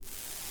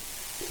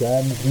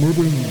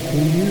Transmitting to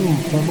you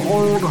from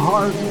Old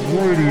Heart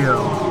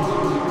Radio.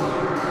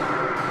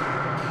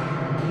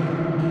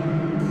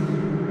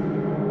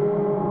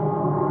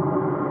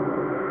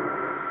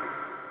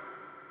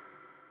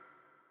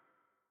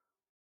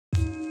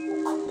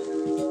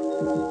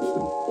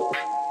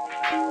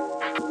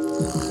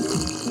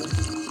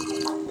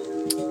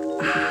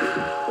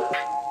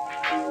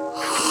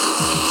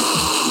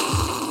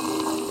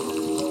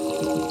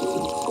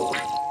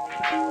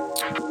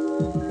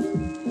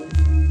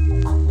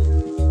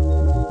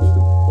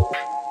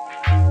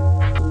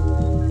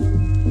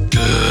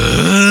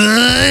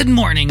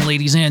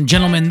 Ladies and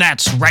gentlemen,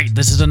 that's right.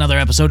 This is another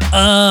episode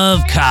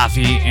of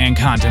Coffee and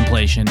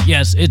Contemplation.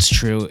 Yes, it's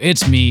true.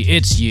 It's me.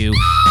 It's you.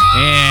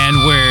 And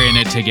we're in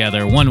it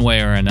together one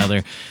way or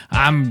another.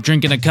 I'm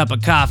drinking a cup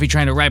of coffee,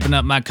 trying to ripen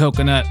up my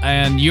coconut,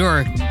 and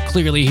you're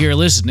clearly here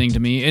listening to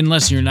me,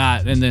 unless you're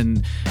not, and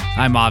then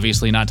I'm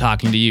obviously not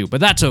talking to you.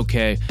 But that's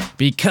okay,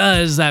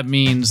 because that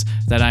means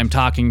that I'm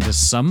talking to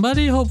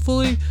somebody,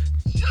 hopefully.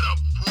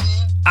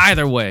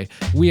 Either way,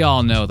 we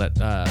all know that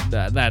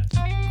that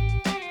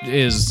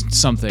is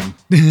something.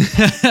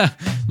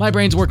 My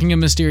brain's working in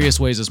mysterious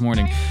ways this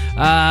morning.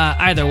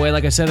 Either way,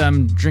 like I said,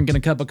 I'm drinking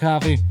a cup of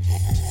coffee,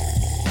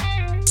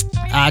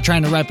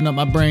 trying to ripen up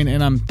my brain,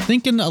 and I'm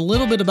thinking a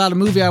little bit about a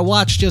movie I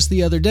watched just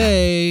the other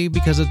day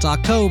because it's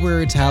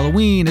October, it's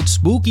Halloween, it's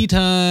spooky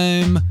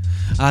time.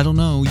 I don't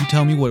know, you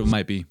tell me what it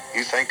might be.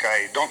 You think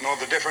I don't know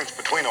the difference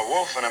between a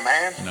wolf and a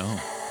man?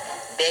 No.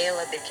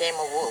 Bela became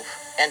a wolf,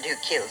 and you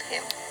killed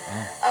him.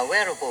 Oh. A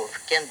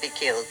werewolf can be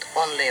killed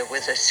only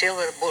with a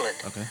silver bullet,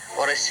 Okay.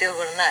 or a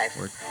silver knife,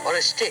 Word. or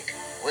a stick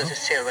with a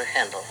silver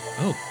handle.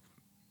 Oh.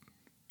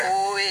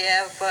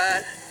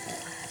 Whoever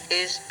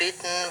is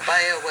bitten by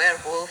a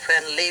werewolf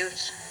and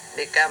lives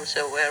becomes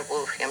a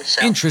werewolf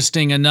himself.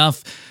 Interesting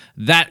enough,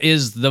 that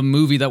is the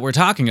movie that we're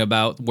talking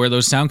about, where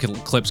those sound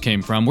clips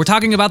came from. We're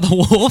talking about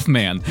The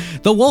Wolfman.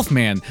 The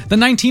Wolfman, the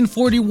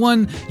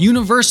 1941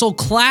 Universal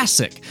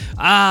classic.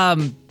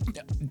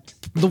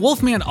 The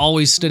Wolfman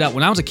always stood out.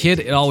 When I was a kid,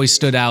 it always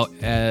stood out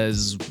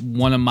as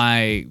one of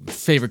my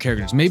favorite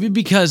characters. Maybe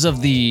because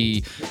of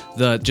the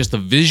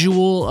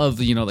visual of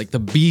the, like the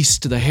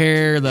beast, the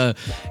hair,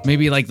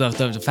 maybe like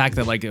the fact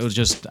that like it was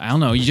just, I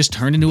don't know, you just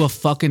turned into a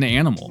fucking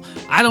animal.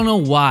 I don't know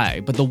why,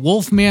 but the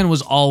Wolfman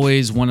was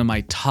always one of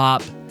my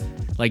top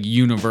like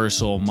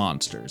universal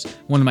monsters.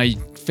 One of my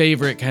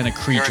favorite kind of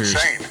creatures.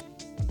 You're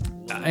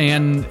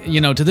insane. And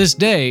to this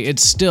day,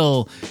 it's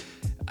still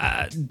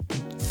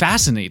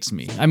fascinates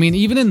me. I mean,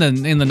 even in the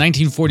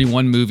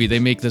 1941 movie, they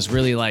make this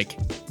really like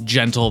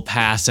gentle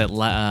pass at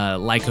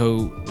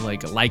lycanthropy.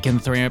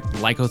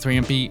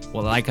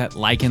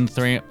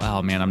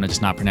 Oh man, I'm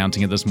just not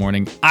pronouncing it this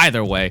morning.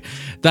 Either way,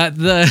 that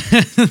the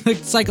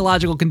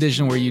psychological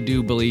condition where you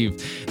do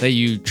believe that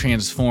you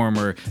transform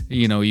or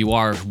you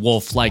are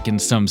wolf-like in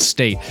some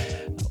state.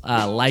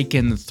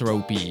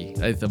 Lycanthropy,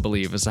 I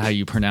believe, is how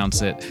you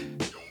pronounce it.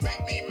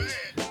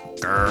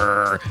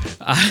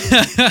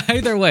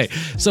 Either way,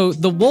 so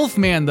The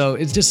Wolfman though,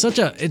 it's such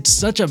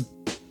a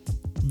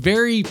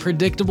very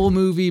predictable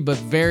movie, but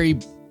very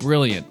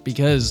brilliant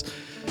because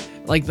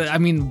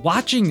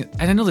watching,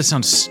 and I know this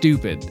sounds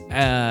stupid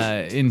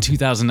in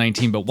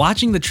 2019, but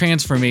watching the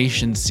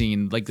transformation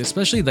scene, like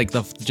especially like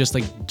just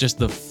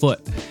the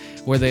foot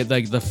where they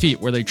like the feet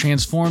where they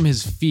transform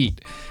his feet.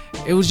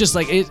 It was just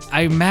like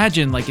I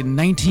imagine like in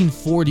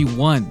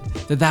 1941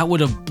 that would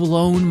have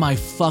blown my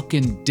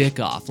fucking dick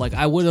off. Like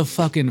I would have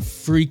fucking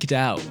freaked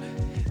out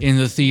in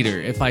the theater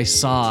if I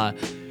saw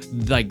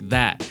like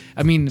that.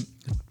 I mean,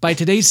 by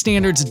today's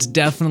standards, it's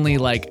definitely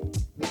like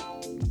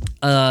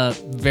a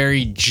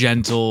very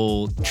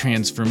gentle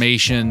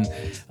transformation.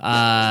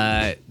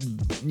 The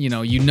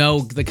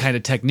kind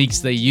of techniques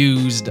they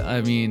used.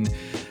 I mean,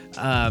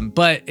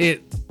 but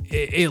it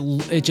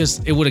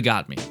would have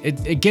got me.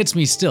 It gets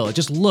me still. It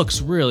just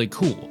looks really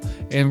cool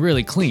and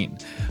really clean.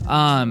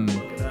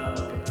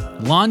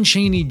 Lon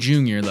Chaney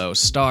Jr. though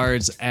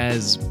stars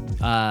as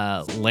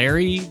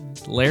Larry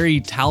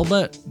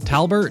Talbot.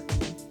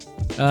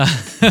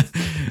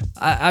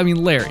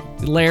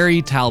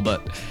 Larry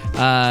Talbot.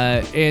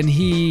 And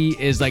he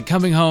is like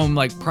coming home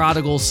like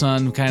prodigal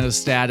son kind of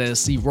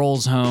status. He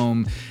rolls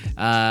home.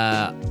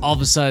 All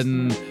of a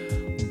sudden,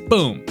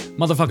 boom,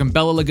 motherfucking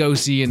Bela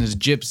Lugosi and his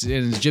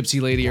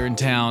gypsy lady are in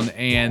town,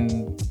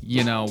 and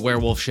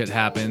werewolf shit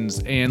happens,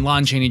 and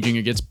Lon Chaney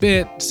Jr. gets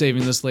bit,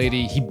 saving this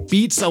lady. He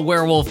beats a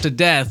werewolf to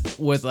death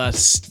with a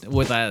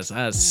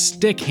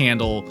stick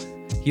handle.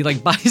 He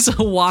like buys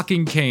a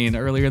walking cane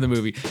earlier in the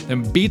movie,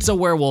 then beats a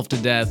werewolf to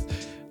death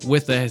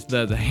with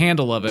the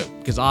handle of it,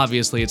 because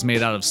obviously it's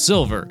made out of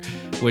silver,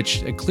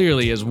 which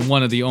clearly is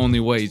one of the only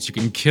ways you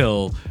can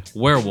kill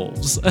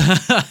werewolves.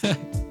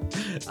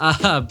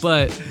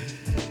 But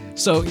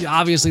so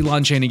obviously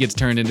Lon Chaney gets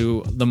turned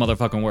into the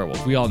motherfucking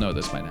werewolf. We all know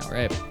this by now,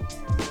 right?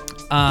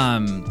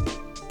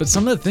 But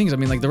some of the things, I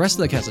mean, like the rest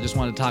of the cast, I just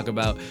want to talk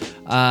about.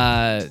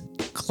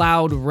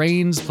 Cloud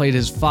Rains played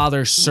his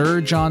father, Sir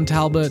John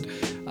Talbot.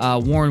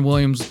 Warren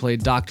Williams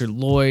played Dr.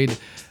 Lloyd.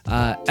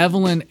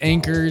 Evelyn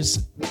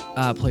Ankers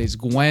plays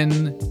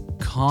Gwen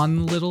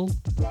Conlittle,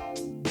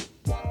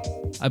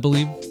 I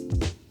believe.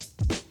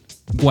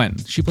 Gwen.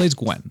 She plays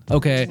Gwen.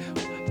 Okay.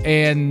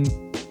 And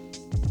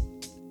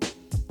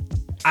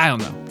I don't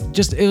know.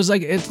 Just, it was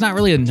like, it's not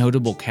really a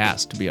notable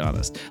cast, to be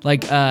honest.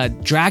 Like,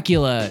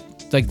 Dracula,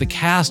 like, the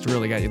cast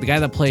really got, the guy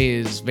that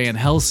plays Van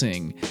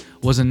Helsing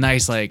was a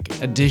nice, like,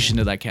 addition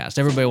to that cast.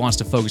 Everybody wants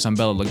to focus on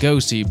Bela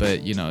Lugosi,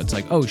 but, you know, it's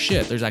like, oh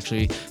shit, there's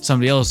actually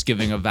somebody else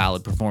giving a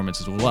valid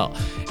performance as well.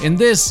 In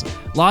this,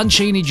 Lon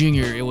Chaney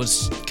Jr.,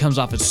 comes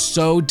off as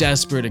so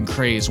desperate and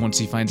crazed once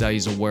he finds out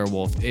he's a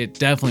werewolf. It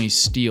definitely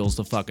steals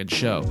the fucking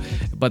show.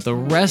 But the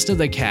rest of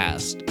the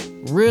cast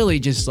really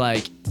just,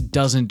 like,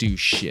 doesn't do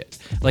shit.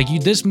 Like,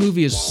 this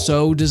movie is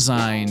so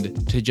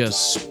designed to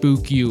just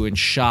spook you and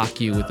shock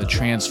you with the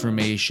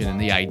transformation and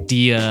the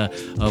idea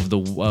of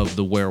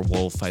the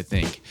werewolf, I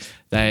think,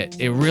 that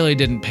it really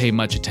didn't pay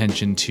much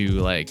attention to,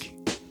 like,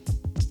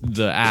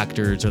 the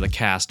actors or the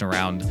cast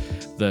around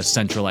the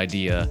central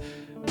idea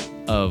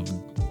of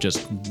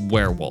just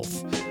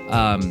werewolf.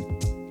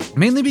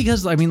 Mainly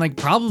because, I mean, like,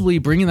 probably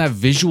bringing that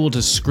visual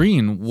to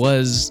screen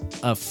was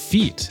a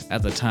feat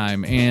at the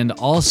time, and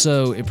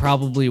also it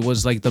probably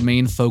was, like, the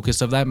main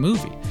focus of that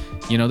movie.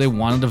 You know, they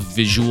wanted a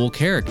visual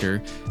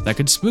character that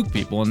could spook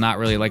people and not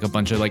really, like, a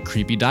bunch of, like,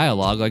 creepy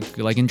dialogue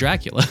like in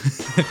Dracula.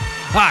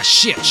 Ah,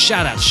 shit,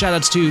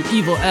 shoutouts to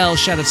Evil L,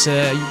 shoutouts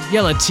to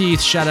Yellow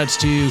Teeth, shoutouts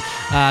to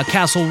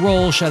Castle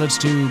Roll, shoutouts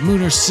to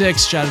Mooner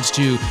 6, shoutouts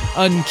to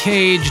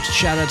Uncaged,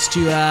 shoutouts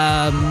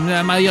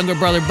to my younger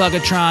brother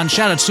Bugatron,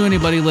 shoutouts to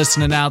anybody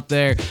listening out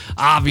there.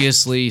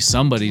 Obviously,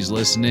 somebody's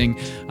listening.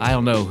 I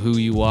don't know who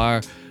you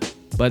are,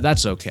 but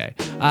that's okay.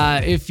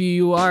 If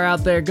you are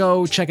out there,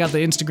 go check out the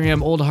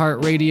Instagram, Old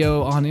Heart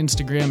Radio on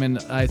Instagram, and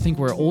I think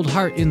we're Old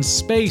Heart in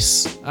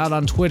Space out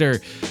on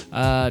Twitter.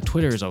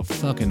 Twitter is a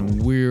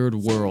fucking weird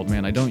world,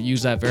 man. I don't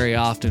use that very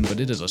often,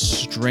 but it is a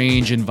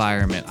strange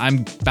environment.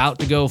 I'm about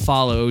to go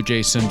follow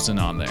O.J. Simpson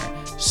on there.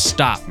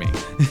 Stop me.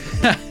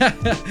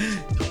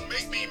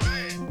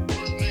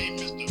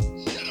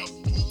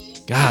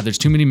 God, there's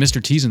too many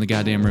Mr. T's in the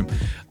goddamn room.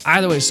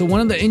 Either way, so one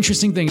of the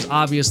interesting things,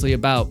 obviously,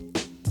 about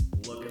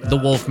The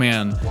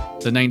Wolfman,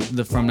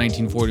 from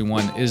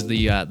 1941, is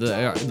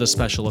the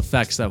special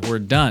effects that were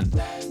done.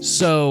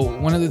 So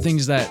one of the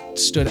things that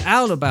stood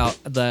out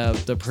about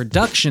the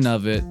production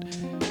of it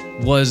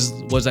was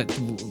that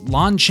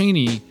Lon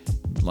Chaney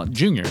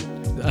Jr.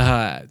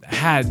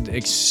 Had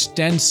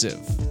extensive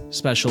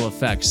special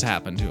effects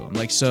happen to him.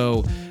 Like,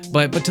 so,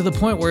 but to the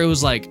point where it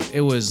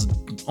was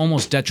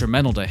almost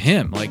detrimental to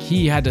him. Like,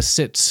 he had to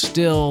sit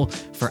still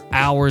for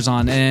hours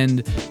on end.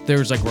 There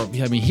was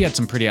he had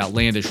some pretty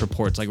outlandish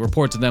reports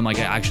of them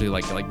actually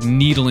like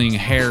needling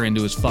hair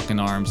into his fucking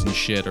arms and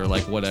shit, or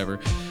like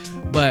whatever.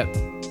 But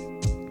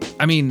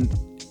I mean,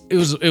 it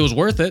was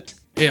worth it.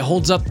 It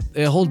holds up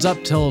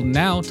till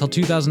now, till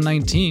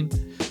 2019.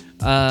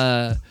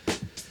 But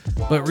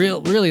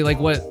really, like,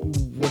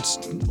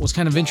 what's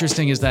kind of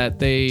interesting is that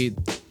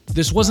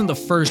this wasn't the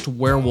first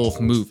werewolf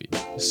movie.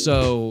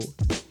 So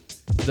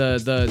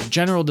the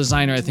general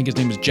designer, I think his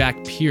name is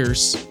Jack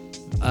Pierce,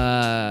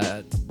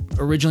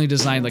 originally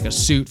designed like a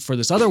suit for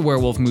this other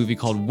werewolf movie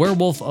called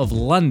Werewolf of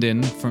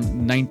London from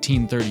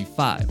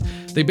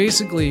 1935. They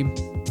basically,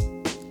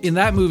 in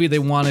that movie, they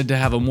wanted to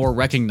have a more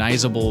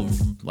recognizable,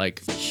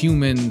 like,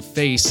 human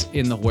face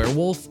in the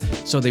werewolf,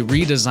 so they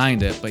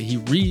redesigned it. But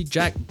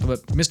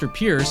Mr.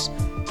 Pierce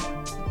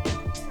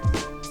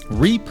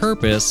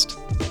repurposed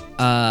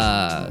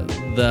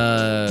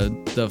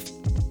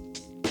the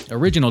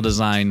original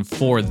design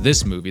for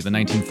this movie, the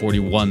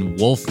 1941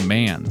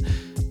 Wolfman.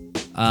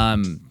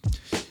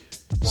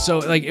 So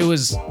like, it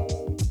was,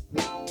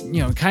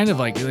 you know, kind of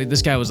like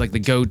this guy was like the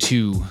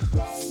go-to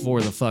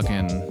for the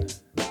fucking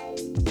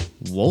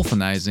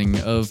wolfenizing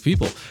of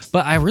people.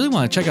 But I really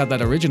want to check out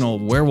that original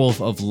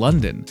Werewolf of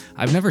London.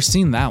 I've never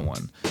seen that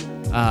one.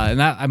 And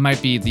that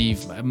might be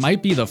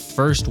the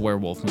first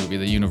werewolf movie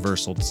that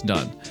Universal's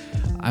done.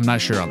 I'm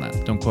not sure on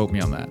that. Don't quote me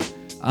on that.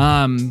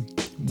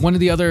 One of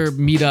the other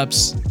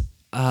meetups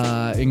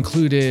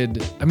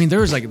included, I mean, there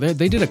was like,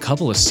 they did a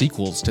couple of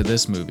sequels to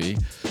this movie,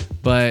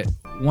 but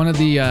one of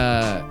the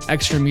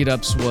extra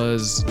meetups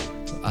was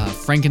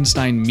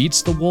Frankenstein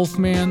Meets the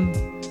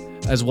Wolfman,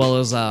 as well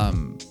as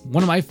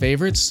one of my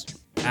favorites,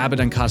 Abbott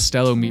and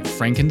Costello Meet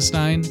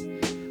Frankenstein,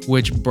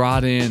 which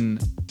brought in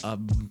a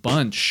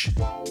bunch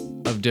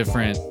of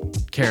different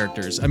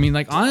characters. I mean,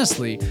 like,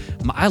 honestly,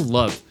 I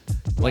love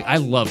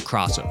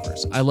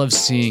crossovers. I love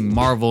seeing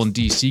Marvel and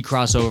DC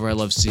crossover. I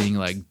love seeing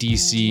like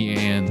DC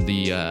and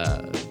the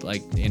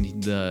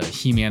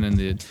He-Man and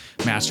the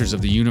Masters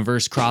of the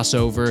Universe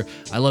crossover.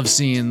 I love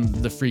seeing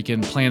the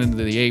freaking Planet of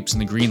the Apes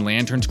and the Green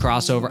Lanterns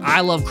crossover. I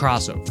love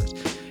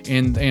crossovers.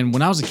 And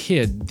when I was a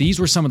kid, these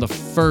were some of the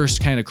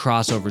first kind of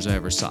crossovers I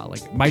ever saw.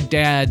 Like, my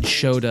dad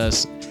showed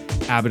us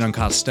Abbott and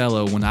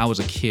Costello when I was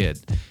a kid.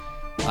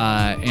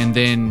 And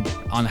then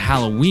on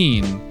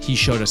Halloween, he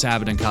showed us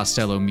Abbott and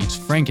Costello Meets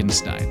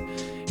Frankenstein.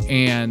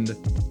 And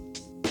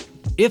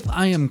if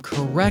I am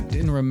correct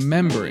in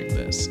remembering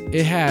this,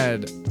 it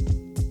had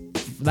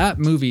that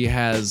movie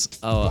has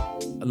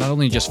not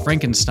only just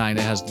Frankenstein,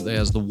 it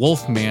has the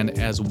Wolfman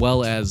as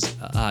well as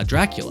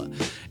Dracula,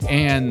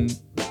 and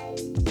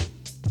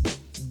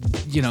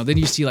then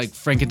you see like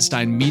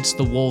Frankenstein meets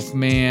the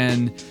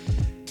Wolfman.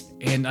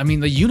 And I mean,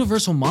 the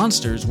Universal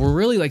monsters were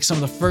really like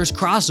some of the first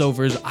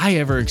crossovers I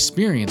ever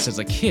experienced as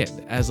a kid,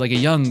 as like a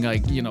young,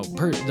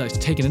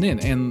 taking it in.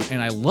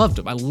 And I loved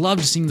them. I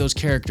loved seeing those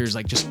characters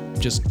like just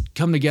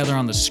come together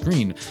on the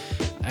screen.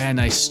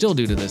 And I still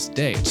do to this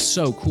day. It's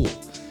so cool.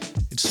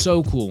 It's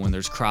so cool when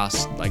there's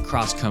cross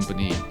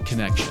company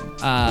connection.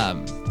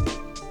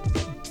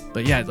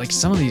 But yeah, like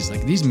some of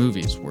these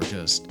movies were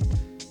just,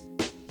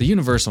 the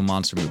Universal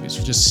monster movies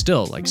are just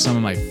still like some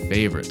of my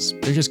favorites.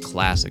 They're just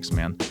classics,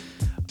 man.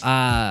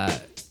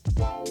 The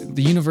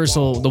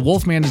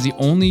Wolfman is the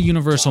only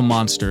Universal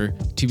monster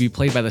to be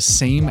played by the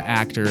same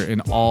actor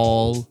in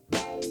all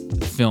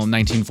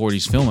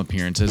 1940s film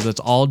appearances. That's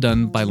all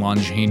done by Lon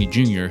Chaney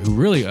Jr., who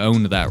really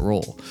owned that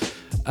role.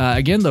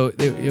 Again, though,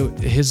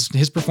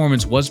 his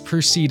performance was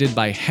preceded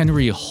by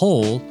Henry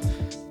Hull, Hull,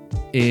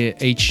 in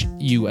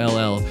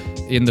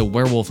The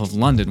Werewolf of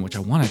London, which I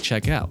want to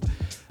check out.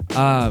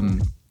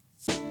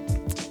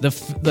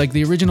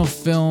 The original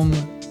film,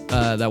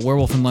 that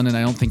Werewolf in London,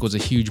 I don't think was a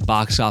huge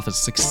box office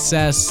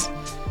success,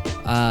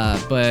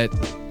 but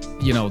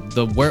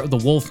the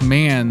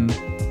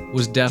Wolfman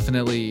was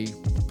definitely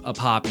a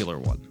popular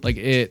one. Like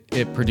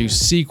it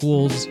produced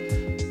sequels.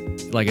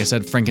 Like I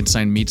said,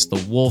 Frankenstein meets the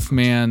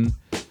Wolfman,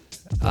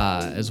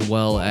 as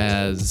well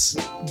as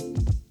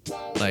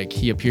like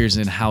he appears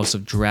in House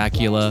of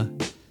Dracula.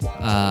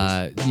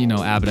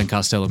 Abbott and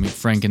Costello meet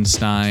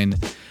Frankenstein,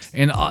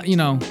 and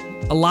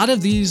a lot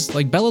of these,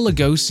 like Bela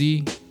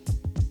Lugosi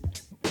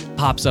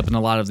pops up in a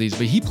lot of these,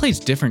 but he plays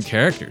different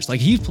characters. Like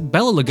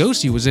Bela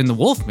Lugosi was in The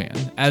Wolfman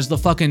as the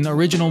fucking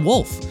original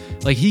wolf.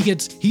 Like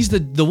he's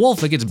the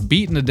wolf that gets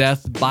beaten to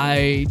death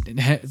by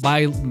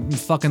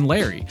fucking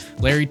Larry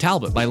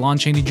Talbot, by Lon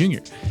Chaney Jr.,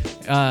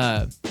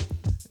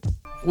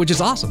 which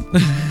is awesome.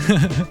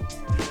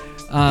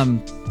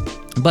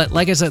 But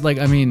like I said, they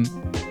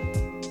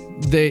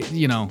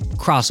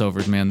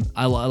crossovers, man.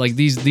 I like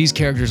these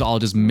characters all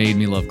just made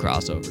me love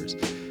crossovers.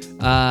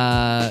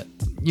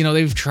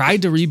 They've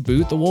tried to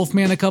reboot the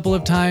Wolfman a couple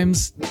of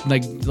times.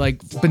 Like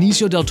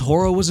Benicio del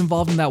Toro was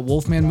involved in that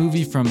Wolfman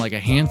movie from like a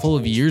handful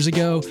of years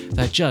ago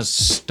that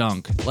just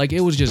stunk. Like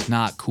it was just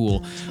not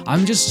cool.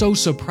 I'm just so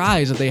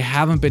surprised that they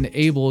haven't been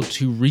able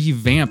to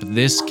revamp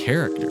this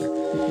character.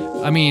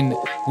 I mean,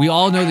 we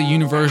all know that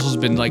Universal's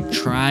been like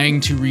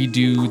trying to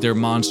redo their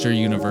monster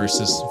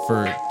universes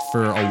for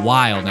a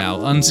while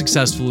now,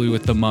 unsuccessfully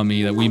with The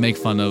Mummy that we make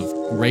fun of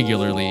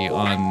regularly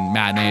on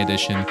Matinee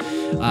Edition,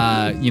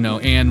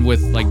 and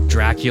with like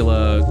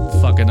Dracula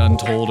fucking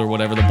Untold or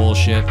whatever the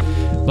bullshit.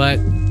 But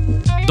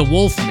the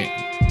Wolfman,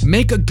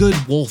 make a good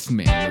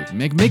Wolfman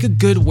movie, make a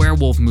good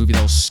werewolf movie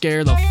that'll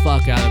scare the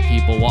fuck out of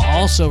people while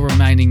also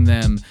reminding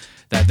them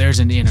that there's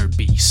an inner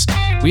beast.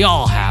 We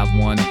all have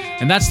one,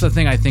 and that's the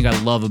thing I think I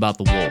love about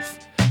the wolf.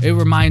 It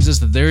reminds us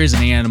that there is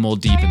an animal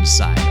deep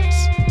inside us.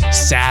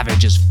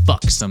 Savage as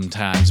fuck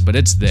sometimes, but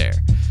it's there.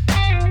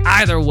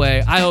 Either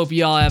way, I hope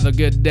y'all have a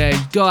good day.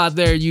 Go out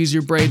there, use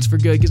your brains for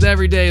good, because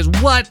every day is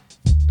what?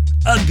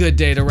 A good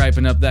day to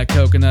ripen up that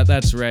coconut.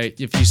 That's right.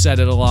 If you said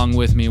it along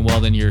with me, well,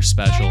 then you're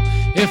special.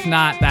 If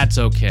not, that's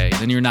okay.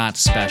 Then you're not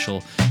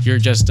special. You're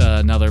just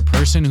another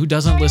person who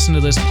doesn't listen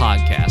to this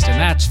podcast,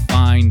 and that's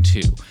fine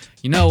too.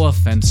 No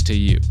offense to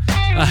you.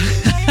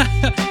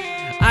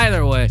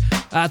 Either way,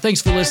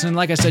 thanks for listening.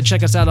 Like I said,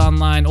 check us out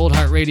online, Old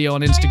Heart Radio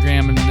on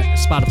Instagram and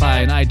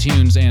Spotify and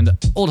iTunes, and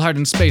Old Heart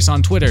in Space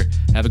on Twitter.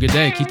 Have a good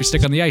day. Keep your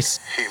stick on the ice.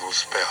 Evil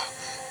spell.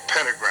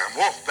 Pentagram.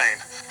 Wolfbane.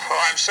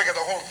 Oh, I'm sick of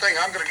the whole thing.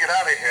 I'm gonna get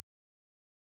out of here.